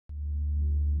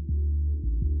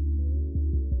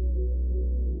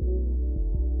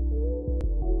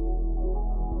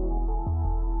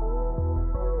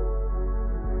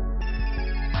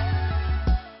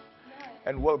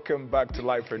welcome back to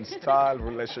Life and Style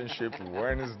Relationship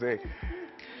Wednesday.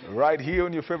 Right here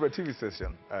on your favorite TV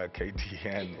station,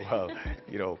 KTN.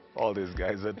 Well, all these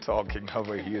guys are talking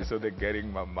over here, so they're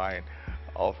getting my mind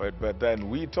off it. But then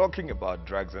we're talking about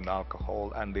drugs and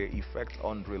alcohol and their effect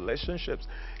on relationships.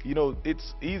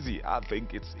 It's easy. I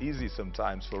think it's easy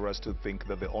sometimes for us to think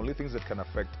that the only things that can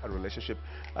affect a relationship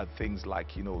are things like,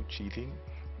 cheating,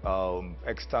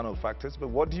 external factors. But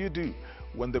what do you do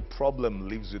when the problem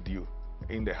lives with you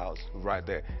in the house right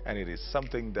there, and it is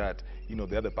something that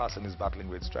the other person is battling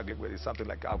with, struggling with? It's something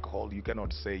like alcohol. You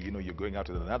cannot say you're going out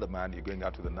with another man, you're going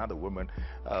out with another woman.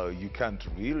 You can't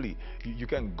really, you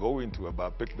can go into a bar,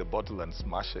 pick the bottle and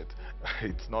smash it.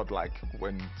 It's not like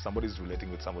when somebody's relating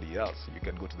with somebody else, you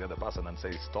can go to the other person and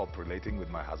say, stop relating with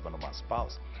my husband or my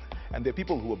spouse. And there are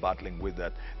people who are battling with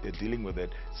that, they're dealing with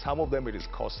it. Some of them, it is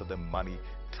costing them money,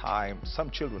 time. Some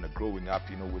children are growing up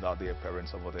without their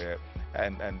parents over there,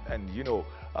 and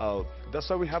that's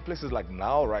why we have places like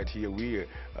now right here. We're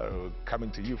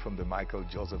coming to you from the Michael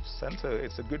Joseph Center.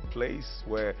 It's a good place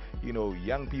where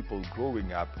young people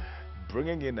growing up,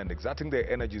 bringing in and exerting their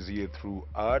energies here through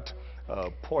art,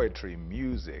 poetry,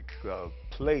 music,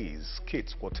 plays,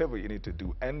 skits, whatever you need to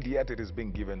do, and yet it is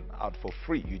being given out for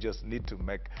free. You just need to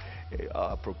make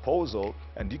a proposal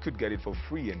and you could get it for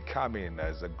free and come in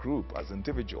as a group, as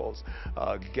individuals,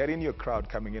 get in your crowd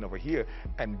coming in over here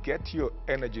and get your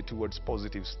energy towards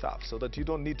positive stuff, so that you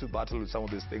don't need to battle with some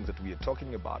of these things that we are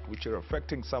talking about, which are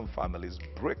affecting some families,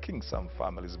 breaking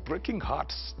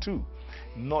hearts too,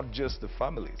 not just the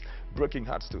families, breaking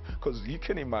hearts too. Because you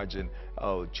can imagine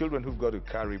children who've got to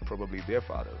carry probably their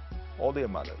father or their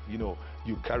mother. You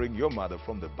carrying your mother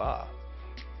from the bar,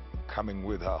 coming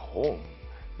with her home,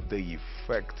 the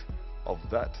effect of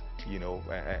that,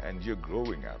 and you're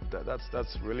growing up.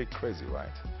 That's really crazy, right?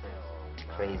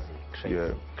 Crazy,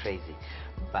 Yeah. crazy.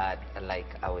 But like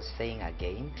I was saying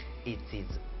again, it is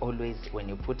always when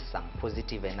you put some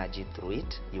positive energy through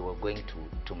it, you are going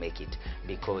to make it.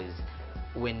 Because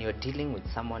when you're dealing with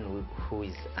someone who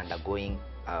is undergoing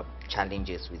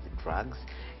challenges with drugs,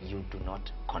 you do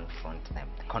not confront them.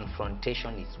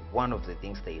 Confrontation is one of the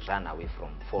things they run away from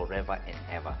forever and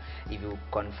ever. If you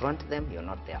confront them, you're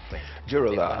not their friend.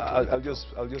 Gerald, I'll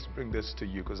just bring this to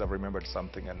you because I've remembered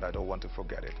something and I don't want to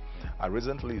forget it. I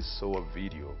recently saw a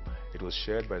video. It was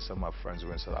shared by some of my friends who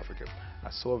are in South Africa.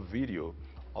 I saw a video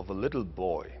of a little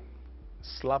boy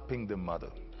slapping the mother,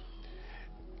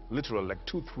 literally like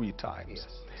 2-3 times.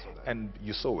 Yes, and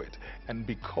you saw it. And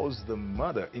because the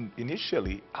mother,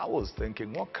 initially I was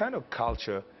thinking, what kind of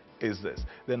culture is this?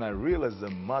 Then I realized the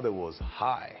mother was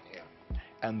high.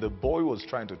 And the boy was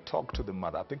trying to talk to the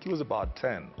mother. I think he was about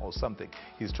 10 or something.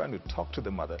 He's trying to talk to the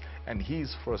mother and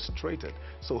he's frustrated.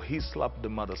 So he slapped the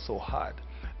mother so hard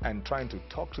and trying to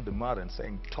talk to the mother and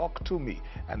saying, talk to me.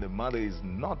 And the mother is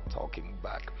not talking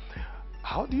back.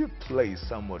 How do you play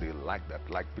somebody like that?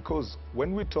 Because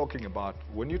when you talk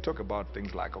about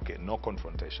things like, okay, no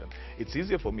confrontation, it's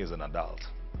easier for me as an adult.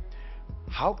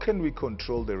 How can we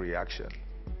control the reaction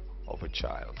of a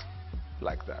child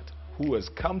like that, who has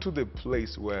come to the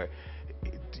place where,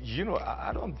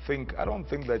 I don't think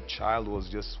that child was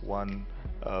just one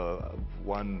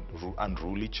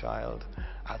unruly child.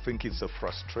 I think it's a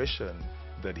frustration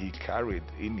that he carried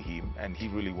in him, and he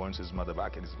really wants his mother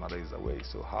back and his mother is away.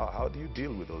 So how do you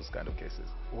deal with those kind of cases?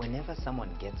 Whenever someone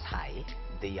gets high,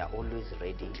 they are always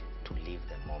ready to live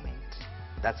the moment.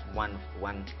 That's one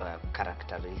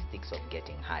characteristics of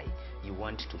getting high. You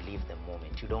want to live the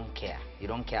moment. You don't care. You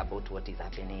don't care about what is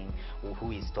happening,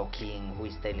 who is talking, who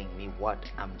is telling me what.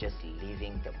 I'm just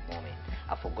living the moment.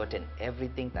 I've forgotten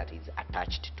everything that is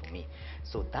attached to me.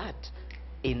 So that,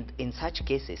 in such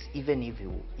cases, even if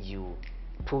you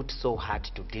put so hard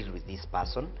to deal with this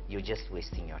person, you're just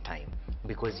wasting your time,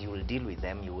 because you will deal with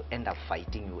them, you will end up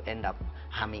fighting, you end up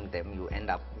harming them, you end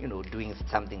up doing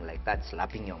something like that,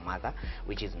 slapping your mother,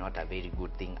 which is not a very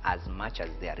good thing, as much as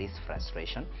there is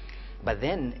frustration. But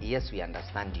then, yes, we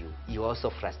understand you're also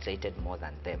frustrated more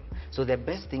than them. So the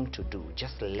best thing to do,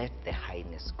 just let the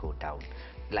highness go down.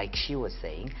 Like she was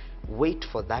saying, wait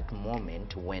for that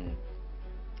moment when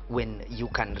you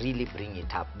can really bring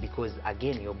it up, because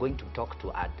again, you're going to talk to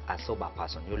a sober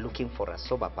person. You're looking for a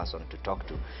sober person to talk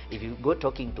to. If you go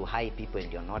talking to high people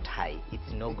and you're not high,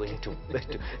 it's not going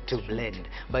to blend.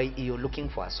 But you're looking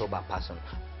for a sober person.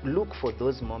 Look for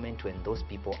those moments when those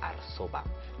people are sober.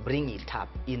 Bring it up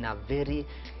in a very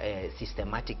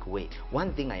systematic way.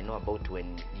 One thing I know about,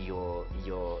 when you're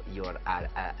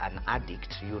an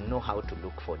addict, you know how to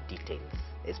look for details,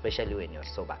 especially when you're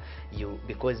sober.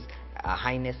 Because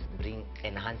highness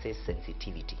enhances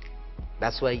sensitivity.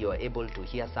 That's why you're able to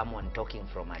hear someone talking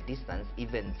from a distance,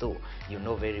 even though you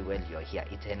know very well you're here.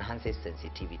 It enhances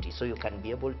sensitivity, so you can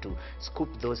be able to scoop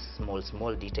those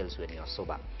small details when you're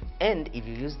sober. And if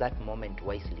you use that moment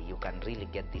wisely, you can really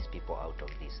get these people out of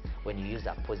this when you use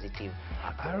a positive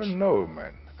approach. I don't know,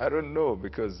 man. I don't know,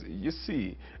 because you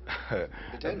see, The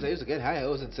times I used to get high, I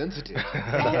wasn't sensitive.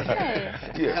 Okay.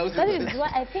 Yeah. That is why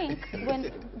I think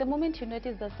when the moment you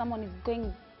notice that someone is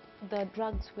going the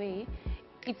drugs way,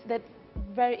 it's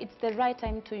the right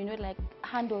time to, like,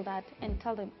 handle that and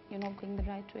tell them you're not going the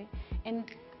right way. And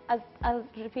as I'll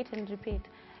repeat and repeat,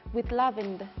 with love,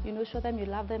 and show them you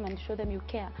love them and show them you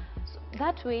care. So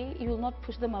that way you will not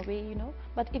push them away,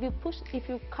 But if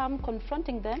you come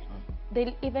confronting them,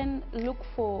 they'll even look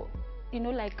for,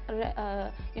 like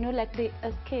they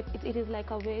escape. It is like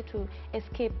a way to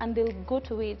escape, and they'll go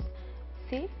to it.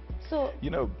 See? So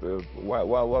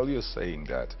while you're saying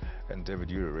that, and David,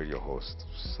 you're a radio host,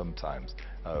 sometimes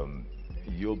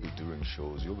you'll be doing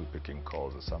shows, you'll be picking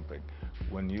calls or something.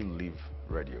 When you leave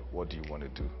radio, what do you want to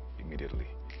do immediately?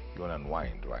 You want to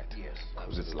unwind, right? Yes,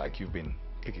 because it's like you've been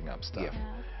picking up stuff.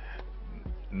 yeah.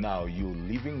 Now you're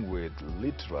living with,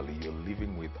 literally, you're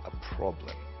living with a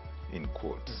problem, in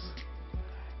quotes.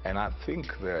 And I think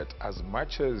that as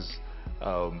much as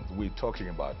we're talking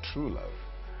about true love,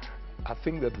 I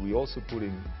think that we also put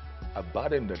in a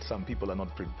burden that some people are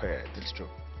not prepared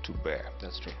to bear.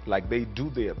 That's true. Like, they do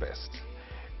their best.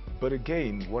 But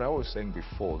again, what I was saying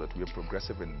before, that we are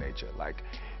progressive in nature. Like,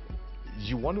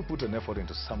 you want to put an effort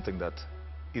into something that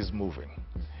is moving.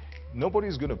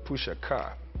 Nobody's going to push a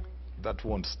car that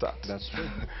won't start. That's true.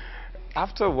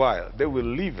 After a while, they will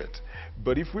leave it.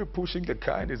 But if we're pushing the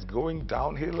car and it's going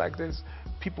downhill like this,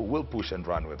 people will push and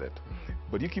run with it.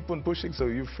 But you keep on pushing, so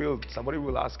you feel somebody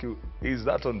will ask you, is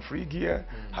that on free gear?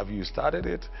 Have you started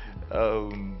it?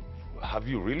 Have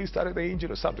you really started the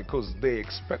engine or something? Because they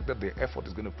expect that their effort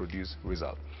is going to produce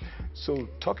result. So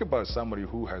talk about somebody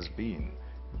who has been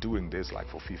doing this like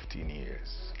for 15 years.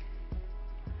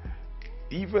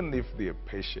 Even if they're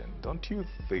patient, don't you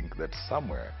think that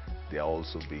somewhere they are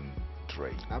also being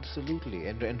drained? Absolutely,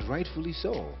 and rightfully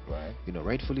so. Right.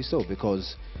 Rightfully so,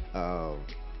 because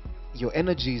your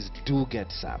energies do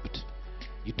get sapped.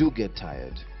 You do get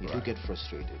tired. You do get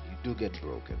frustrated. You do get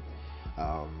broken.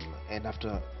 And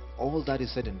after all that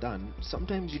is said and done,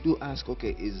 sometimes you do ask,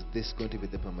 okay, is this going to be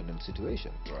the permanent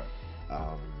situation?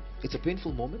 Right. It's a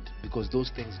painful moment, because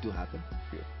those things do happen.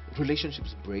 Yeah.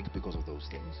 Relationships break because of those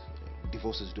things.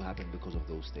 Divorces do happen because of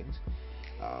those things.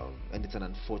 And it's an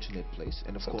unfortunate place.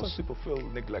 And of Sometimes course, people feel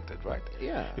neglected, right?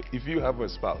 Yeah. If you have a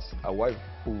spouse, a wife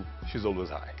who she's always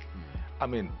high, I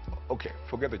mean, okay,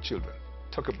 forget the children.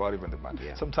 Talk about even the man.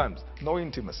 Yeah. Sometimes no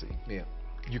intimacy. yeah,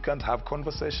 You can't have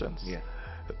conversations. yeah,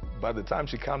 By the time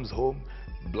she comes home,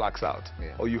 blacks out.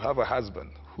 Yeah. Or you have a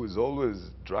husband who is always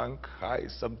drunk, high,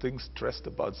 something, stressed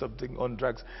about something, on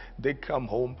drugs. They come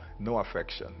home, no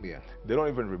affection. Yeah. They don't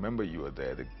even remember you were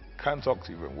there. They can't talk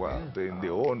to you even well. They're in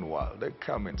their own world. They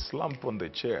come and slump on the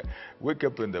chair, wake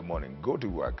up in the morning, go to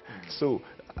work. So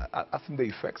I think the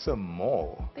effects are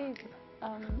more.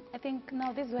 I think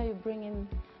now this is where you bring in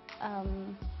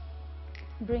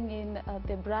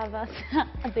the brothers,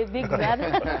 the big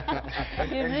brothers.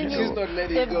 You bring She's in not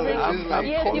letting the go. big- She's like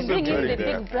yes, you bring in the concentrating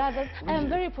there. big brothers. I am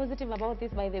very positive about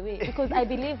this, by the way, because I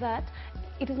believe that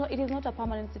it is not a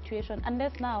permanent situation,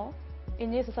 unless now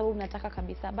yenyewe sasa wewe unataka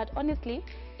kabisa. But honestly,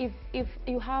 if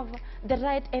you have the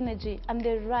right energy and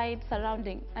the right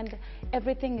surrounding and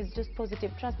everything is just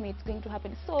positive, trust me, it's going to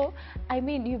happen. So I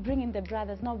mean, you bring in the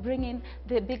brothers, now bring in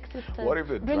the big sisters, What if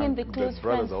the bring in the close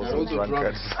brothers friends. also Also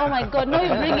drunkards? Oh my God! No,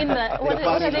 you bring in the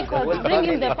what are they called? Bring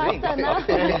in the pastor now,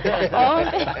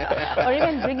 or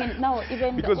even bring in now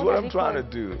even Because the, what are I'm they trying to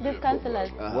called? do, These counselors.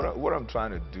 what I'm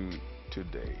trying to do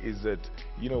today is that,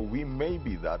 we may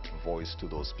be that voice to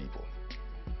those people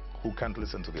who can't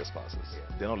listen to their spouses.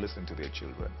 They're not listening to their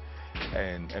children.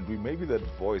 And we may be that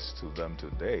voice to them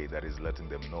today that is letting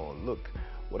them know, look,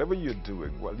 whatever you're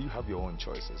doing, well, you have your own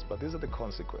choices, but these are the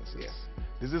consequences.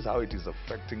 This is how it is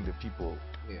affecting the people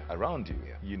around you.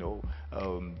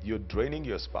 You're draining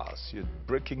your spouse, you're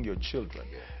breaking your children,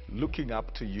 looking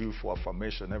up to you for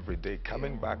affirmation every day,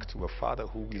 coming back to a father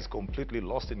who is completely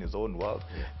lost in his own world.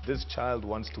 This child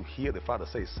wants to hear the father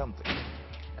say something,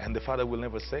 and the father will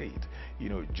never say it.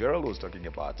 Gerald was talking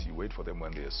about you wait for them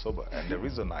when they're sober, and the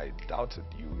reason I doubted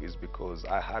you is because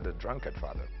I had a drunkard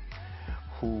father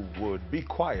who would be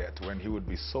quiet when he would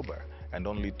be sober, and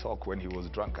only talk when he was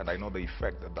drunk. And I know the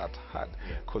effect that that had,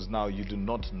 because now you do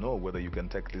not know whether you can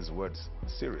take these words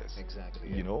serious. Exactly.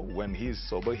 You know, when he's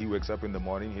sober, he wakes up in the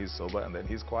morning, he's sober, and then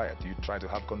he's quiet. You try to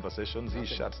have conversations, he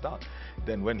shuts down.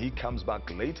 Then when he comes back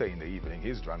later in the evening,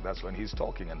 he's drunk, that's when he's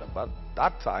talking. And about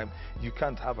that time, you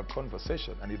can't have a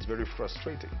conversation, and it's very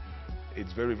frustrating.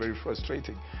 It's very, very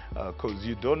frustrating because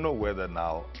you don't know whether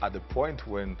now, at the point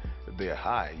when they're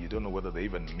high, you don't know whether they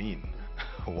even mean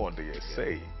what they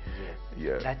say. Yes.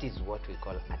 Yeah. That is what we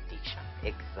call addiction.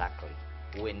 Exactly.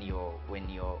 When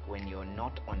you're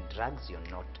not on drugs, you're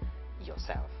not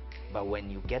yourself. But when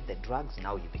you get the drugs,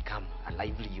 now you become a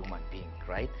lively human being,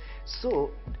 right?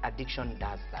 So addiction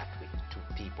does that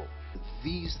to people.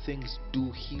 These things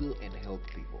do heal and help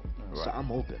people. So Right.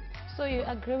 I'm open. So you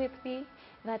agree with me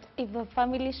that if the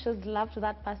family shows love to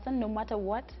that person, no matter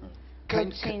what,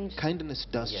 will change? Kindness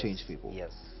does Yes, change people.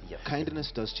 Yes, yes.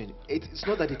 Kindness does change. It's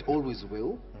not that it always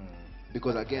will,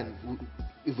 because again,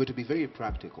 if we're to be very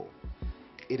practical,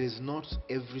 it is not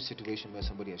every situation where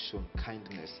somebody has shown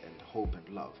kindness and hope and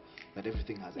love that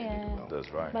everything has ended well. That's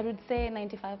right. But we'd say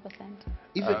 95%.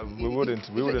 We wouldn't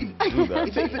do that.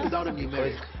 Even without a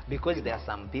numeric. Because there are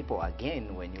some people,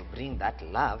 again, when you bring that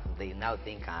love, they now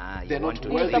think, you They're want not to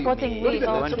worthy. trick supporting me. me. You Not even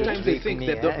want that, to Sometimes they trick think me,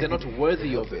 that they're not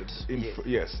worthy of it. Yes,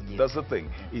 Yes. that's the thing.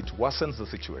 It worsens the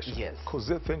situation. Yes. Because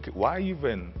they think, why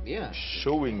even Yeah.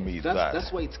 showing me that?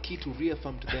 That's why it's key to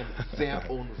reaffirm to them their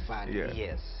own value. Yeah.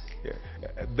 Yes.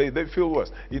 Yeah. They feel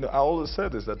worse. You know, I always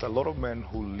said this, that a lot of men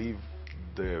who leave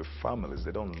their families,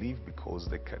 they don't leave because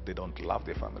they don't love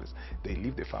their families. They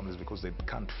leave their families because they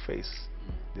can't face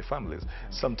their families.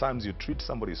 Sometimes you treat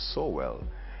somebody so well,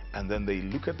 and then they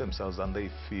look at themselves and they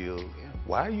feel,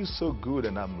 why are you so good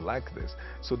and I'm like this?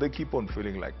 So they keep on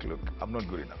feeling like, look, I'm not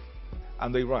good enough.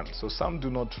 And they run. So some do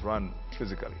not run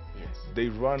physically. Yes. They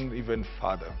run even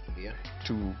farther Yeah.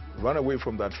 to run away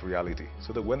from that reality,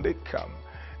 so that when they come,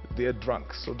 they're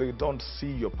drunk, so they don't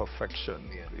see your perfection,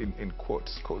 in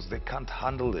quotes, because they can't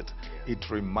handle it. It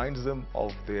reminds them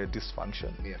of their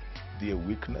dysfunction, their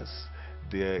weakness,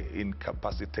 their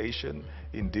incapacitation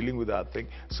in dealing with that thing.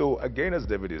 So again, as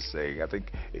David is saying, I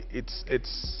think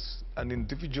it's an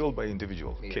individual by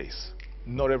individual case.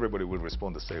 Not everybody will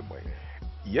respond the same way.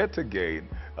 Yet again,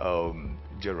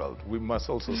 Gerald, we must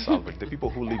also salvage the people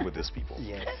who live with these people.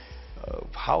 Yes.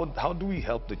 How do we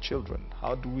help the children?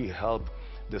 How do we help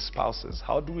the spouses?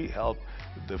 How do we help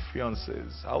the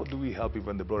fiancés? How do we help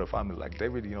even the broader family? Like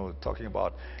David, you know, talking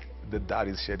about the dad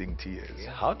is shedding tears.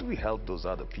 How do we help those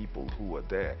other people who are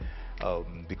there?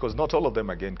 Because not all of them,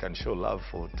 again, can show love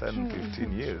for 10,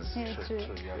 15 years. Yeah, True,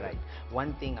 true. you're right.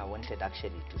 One thing I wanted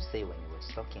actually to say when you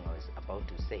were talking, I was about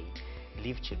to say,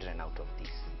 leave children out of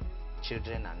this.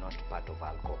 Children are not part of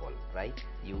alcohol, right?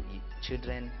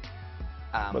 Children,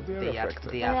 But they are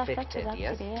affected. They are They're affected, affected,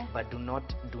 yes, actually, yeah. but do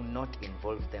not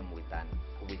involve them with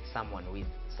someone who is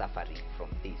suffering from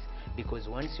this, because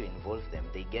once you involve them,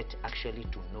 they get actually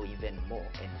to know even more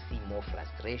and see more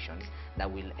frustrations that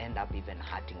will end up even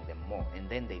hurting them more. And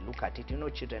then they look at it, you know,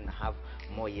 children have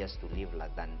more years to live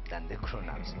than the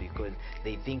grown-ups, because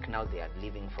they think now they are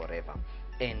living forever.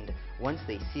 And once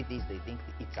they see this, they think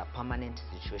it's a permanent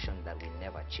situation that will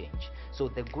never change. So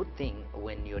the good thing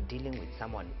when you're dealing with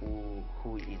someone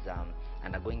who is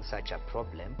undergoing such a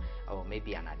problem, or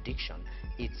maybe an addiction,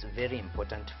 it's very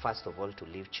important, first of all, to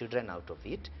leave children out of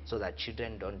it, so that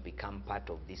children don't become part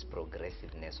of this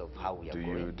progressiveness of how we are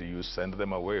going. Do you send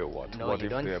them away or what? No, What you if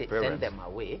don't they are send parents? them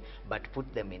away, but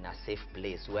put them in a safe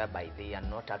place whereby they are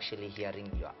not actually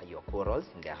hearing your quarrels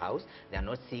in their house. They are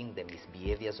not seeing the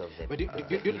misbehaviors of the But people.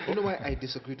 you know why I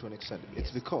disagree to an extent?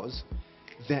 It's Yes. because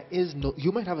there is no,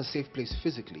 you might have a safe place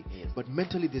physically, Yes. but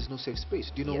mentally there's no safe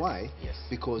space. Do you know Yes, why? yes.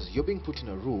 Because you're being put in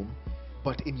a room,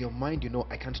 but in your mind, you know,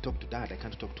 I can't talk to dad, I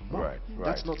can't talk to mom. Right,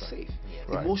 That's right, not right. safe. Yes.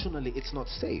 Right. Emotionally, it's not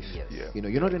safe. Yes. Yeah. You know,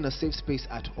 you're not in a safe space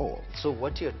at all. So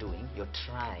what you're doing, you're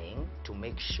trying to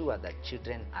make sure that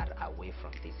children are away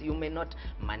from this. You may not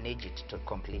manage it to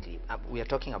completely. We are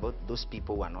talking about those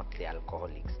people who are not the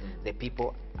alcoholics. The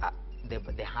people,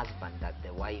 the husband that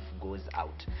the wife goes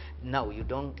out. Now you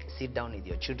don't sit down with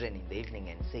your children in the evening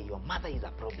and say your mother is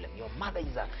a problem. Your mother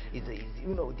is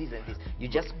you know, this and this. You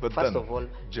just But first then, of all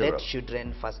Gerald, let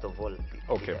children first of all.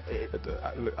 Okay.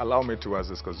 Allow me to ask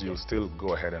this, because you'll still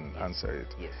go ahead and Yes. answer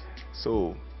it. Yes.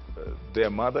 So,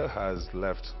 their mother has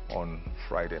left on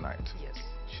Friday night. Yes.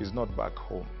 She's not back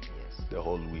home Yes. the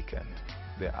whole weekend.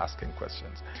 They're asking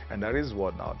questions. And that is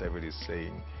what now David is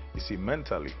saying. You see,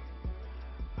 mentally,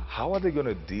 how are they going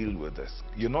to deal with this?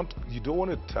 You don't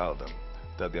want to tell them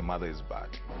that their mother is bad,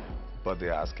 but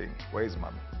they're asking, where is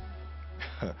mommy?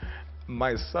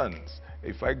 My sons,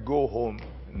 if I go home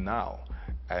now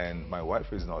and my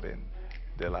wife is not in,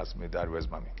 they'll ask me, Dad, where's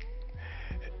mommy?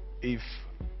 If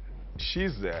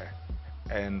she's there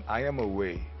and I am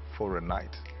away for a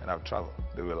night and I've traveled,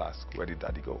 they will ask, where did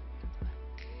daddy go?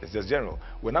 It's just general.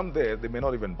 When I'm there, they may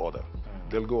not even bother.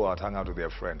 They'll go out, hang out with their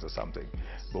friends or something.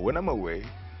 But when I'm away,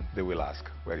 they will ask,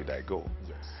 where did I go?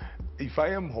 Yes. If I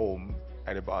am home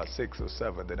at about 6 or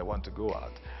 7, then I want to go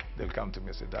out, they'll come to me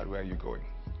and say, Dad, where are you going?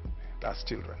 That's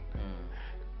children.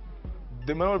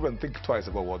 They may not even think twice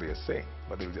about what they're saying,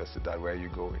 but they'll just say, Dad, where are you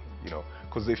going? You know,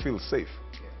 because they feel safe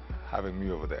having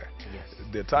me over there. Yes.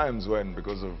 There are times when,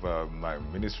 because of my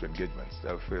ministry engagements,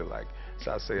 they'll feel like,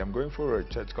 so I say, I'm going for a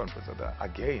church conference, and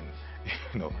again,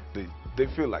 you know, they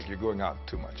feel like you're going out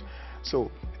too much. So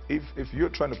if you're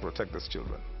trying to protect these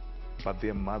children, but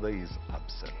their mother is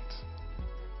absent,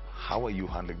 how are you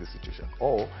handling the situation?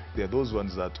 Or there are those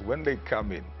ones that when they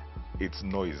come in, it's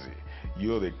noisy. You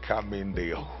know, they come in,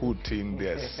 they're hooting,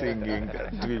 they're singing,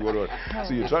 they're doing whatever.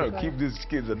 So you're trying to keep these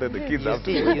kids, and then the kids have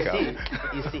to wake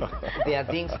up. You see, there are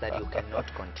things that you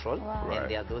cannot control, Wow. and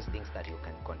there are those things that you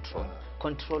can control.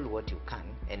 Control what you can,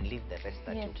 and leave the rest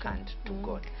that Yeah, you true. can't to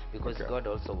God, because Okay. God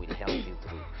also will help you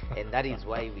through. And that is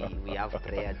why we have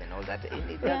prayers and all that. And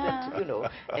it Yeah. doesn't, you know.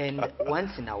 And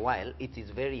once in a while, it is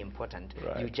very important.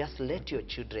 Right. You just let your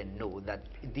children know that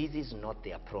this is not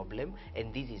their problem,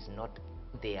 and this is not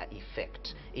their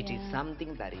effect. It is Yeah.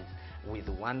 something that is with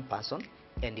one person,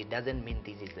 and it doesn't mean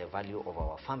this is the value of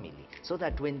our family. So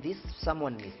that when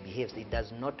someone misbehaves, it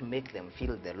does not make them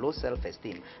feel the low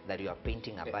self-esteem that you are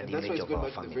painting a bad And that's why image it's of going our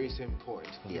back to the family. very same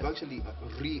point. Yes. You've actually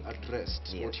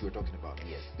readdressed Yes. what you were talking about.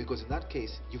 Yes. Because in that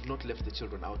case, you've not left the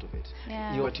children out of it.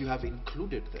 Yeah. You- But you have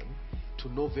included them to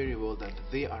know very well that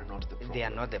they are not the problem. They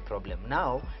are not the problem.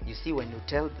 Now, you see, when you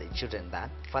tell the children that,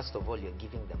 first of all, you're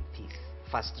giving them peace.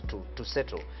 First to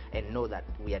settle and know that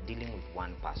we are dealing with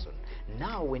one person.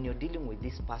 Now, when you're dealing with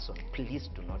this person, please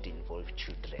do not involve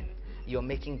children. You're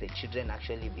making the children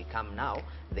actually become now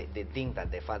the thing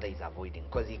that the father is avoiding,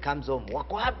 because he comes home,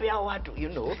 "Wako wapi hao watu?" You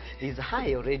know, he's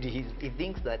high already. He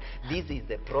thinks that this is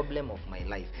the problem of my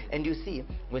life. And you see,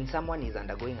 when someone is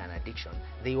undergoing an addiction,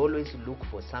 they always look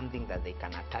for something that they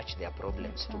can attach their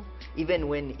problems to. True. Even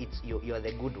when it's you're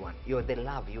the good one, you're the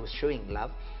love, you're showing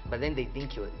love, but then they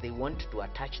think they want to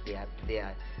attach their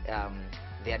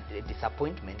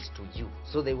disappointments to you.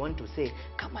 So they want to say,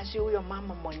 kama si huyo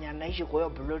mama mwenye anaishi kwa hiyo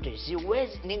blote,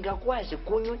 siwezi ningekuwa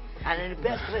sikunywi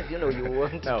ananipea stress. You know, you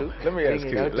want Now, to let me ask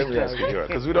bring it you, out to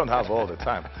because we don't have all the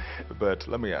time, but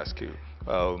let me ask you,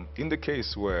 in the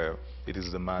case where it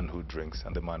is the man who drinks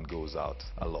and the man goes out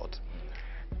a lot,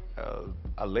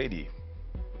 a lady,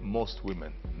 most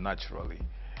women, naturally,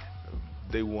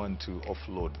 they want to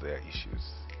offload their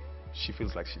issues. She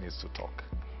feels like she needs to talk.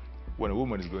 When a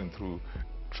woman is going through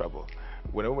trouble,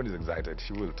 when a woman is excited,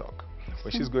 she will talk.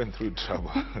 When she's going through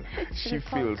trouble, she She'll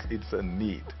feels talk. it's a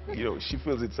need. You know, she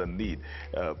feels it's a need.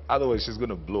 Otherwise, she's going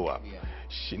to blow up. Yeah.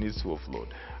 She needs to offload.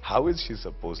 How is she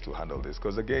supposed to handle this?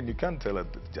 Because again, you can't tell her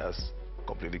to just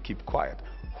completely keep quiet.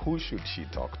 Who should she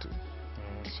talk to?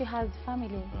 She has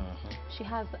family. She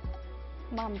has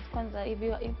moms. Kwanza, if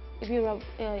you're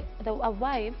a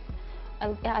wife,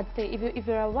 I'd say if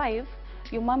you're a wife,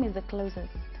 your mom is the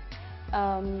closest.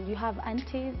 You have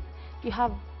aunties, you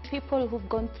have people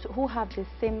who have the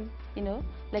same, you know,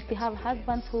 like they have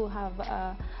husbands who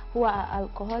are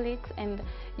alcoholics, and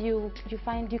you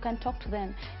find you can talk to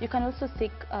them. You can also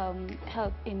seek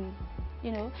help in,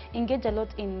 you know, engage a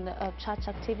lot in church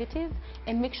activities,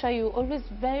 and make sure you're always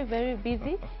very, very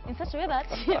busy in such a way that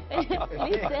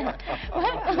listen,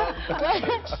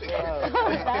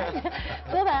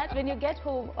 so that when you get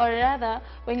home, or rather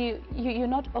when you're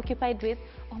not occupied with,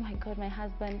 oh my God, my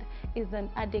husband is an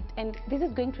addict, and this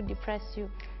is going to depress you.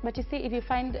 But you see, if you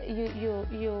find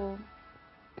you're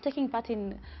taking part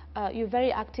in, you're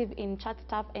very active in church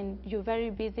stuff and you're very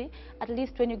busy, at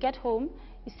least when you get home,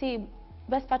 you see,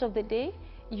 best part of the day,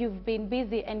 you've been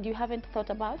busy and you haven't thought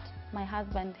about, my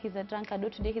husband, he's a drunkard, or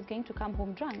today he's going to come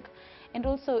home drunk. And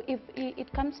also, if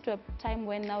it comes to a time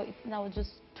when now it's now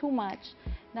just too much,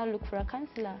 now look for a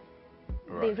counselor.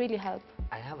 They Right. really help.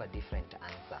 I have a different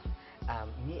answer.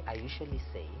 Me, I usually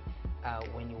say,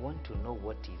 when you want to know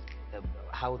what is,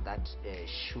 how that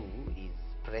shoe is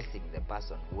pressing the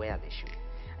person, wear the shoe.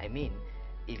 I mean,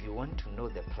 if you want to know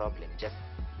the problem, just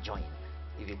join.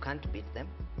 If you can't beat them,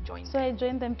 join So them. I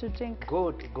joined them to drink.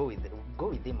 Go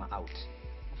with them out.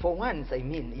 for once, I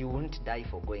mean, you won't die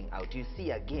for going out. You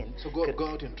see again. So go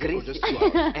out and drink for Chris- just 2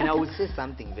 hours. And I would say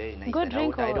something very nice. Go and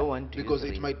drink I or- don't want to Because use it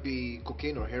reason. might be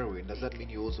cocaine or heroin. Does that mean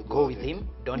you also Go out with and- him.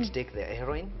 Don't take the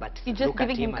heroin, but You're just look at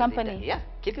giving him as company. yeah,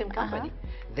 keep him company. Uh-huh.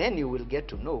 Then you will get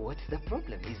to know what's the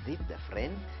problem. Is it the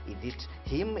friend? Is it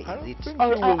him? Is I don't it think Or,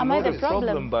 you will am I know the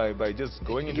problem? by just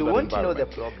going into you that won't know the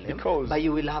environment. problem, Because but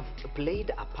you will have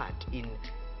played a part in,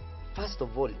 first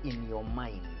of all, in your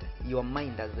mind. Your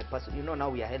mind as the person. You know, now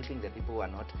we are helping the people who are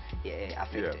not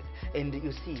affected. And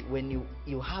you see, when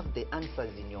you have the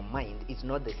answers in your mind, it's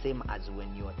not the same as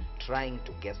when you're trying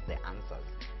to guess the answers.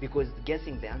 Because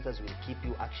guessing the answers will keep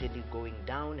you actually going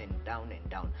down and down and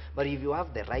down. But if you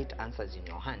have the right answers in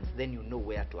your hands, then you know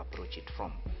where to approach it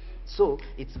from. So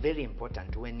it's very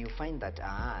important when you find that,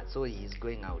 so he is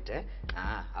going out,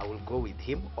 I will go with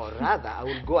him, or rather I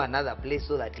will go another place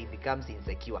so that he becomes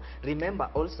insecure. Remember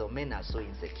also, men are so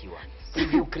insecure.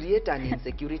 If you create an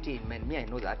insecurity in men, I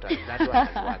know that one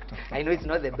has worked. I know it's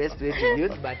not the best way to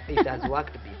use, but it has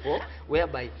worked before,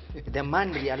 whereby the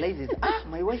man realizes,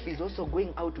 my wife is also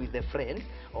going out with a friend.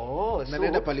 Oh, so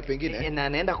Anaenda pali pengine. na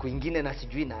anaenda kwingine na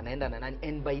sijui na anaenda na nani.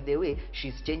 And by the way,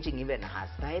 she's changing even her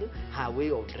style, her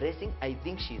way of dressing. I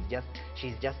think she's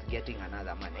just getting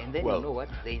another man. And then well, you know what?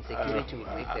 The insecurity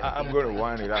will make them. I'm going to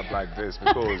wind it up like this,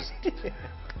 because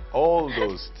all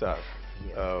those stuff,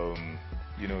 Yes.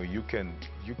 you know, you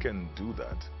can do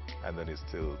that and then it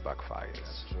still backfires.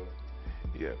 That's true.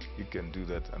 Yeah, you can do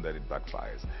that and then it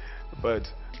backfires. But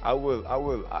I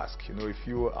will ask, you know, if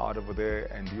you are out over there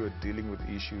and you are dealing with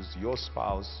issues, your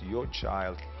spouse, your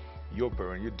child, your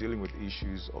parent, you're dealing with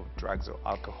issues of drugs or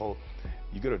alcohol,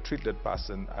 you got to treat that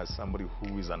person as somebody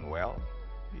who is unwell.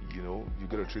 You know, you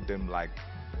got to treat them like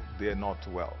they're not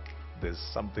well. There's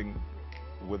something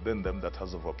within them that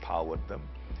has overpowered them.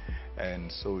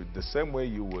 And so the same way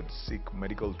you would seek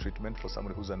medical treatment for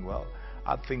somebody who's unwell,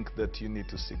 I think that you need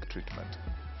to seek treatment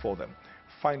for them.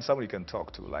 Find somebody you can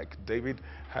talk to. Like David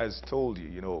has told you,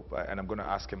 you know, and I'm going to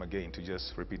ask him again to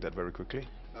just repeat that very quickly.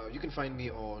 You can find me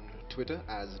on Twitter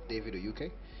as David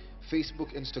UK,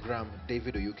 Facebook, Instagram,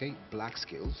 David UK, Black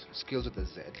Skills, skills with a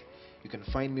Z. You can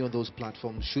find me on those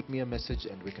platforms, shoot me a message,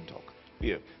 and we can talk.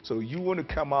 Yeah, so you want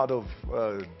to come out of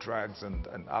drugs and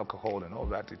alcohol and all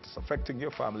that. It's affecting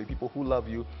your family, people who love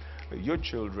you, your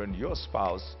children, your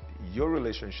spouse, your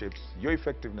relationships, your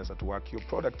effectiveness at work, your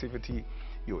productivity,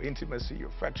 your intimacy, your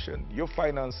affection, your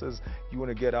finances. You want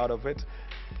to get out of it,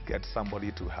 get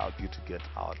somebody to help you to get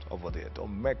out over there.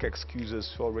 Don't make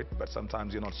excuses for it, but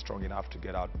sometimes you're not strong enough to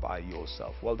get out by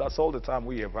yourself. Well, that's all the time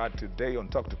we have had today on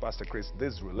Talk to Pastor Chris,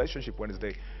 this Relationship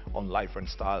Wednesday on Life and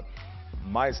Style.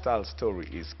 My Style Story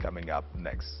is coming up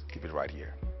next. Keep it right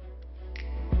here.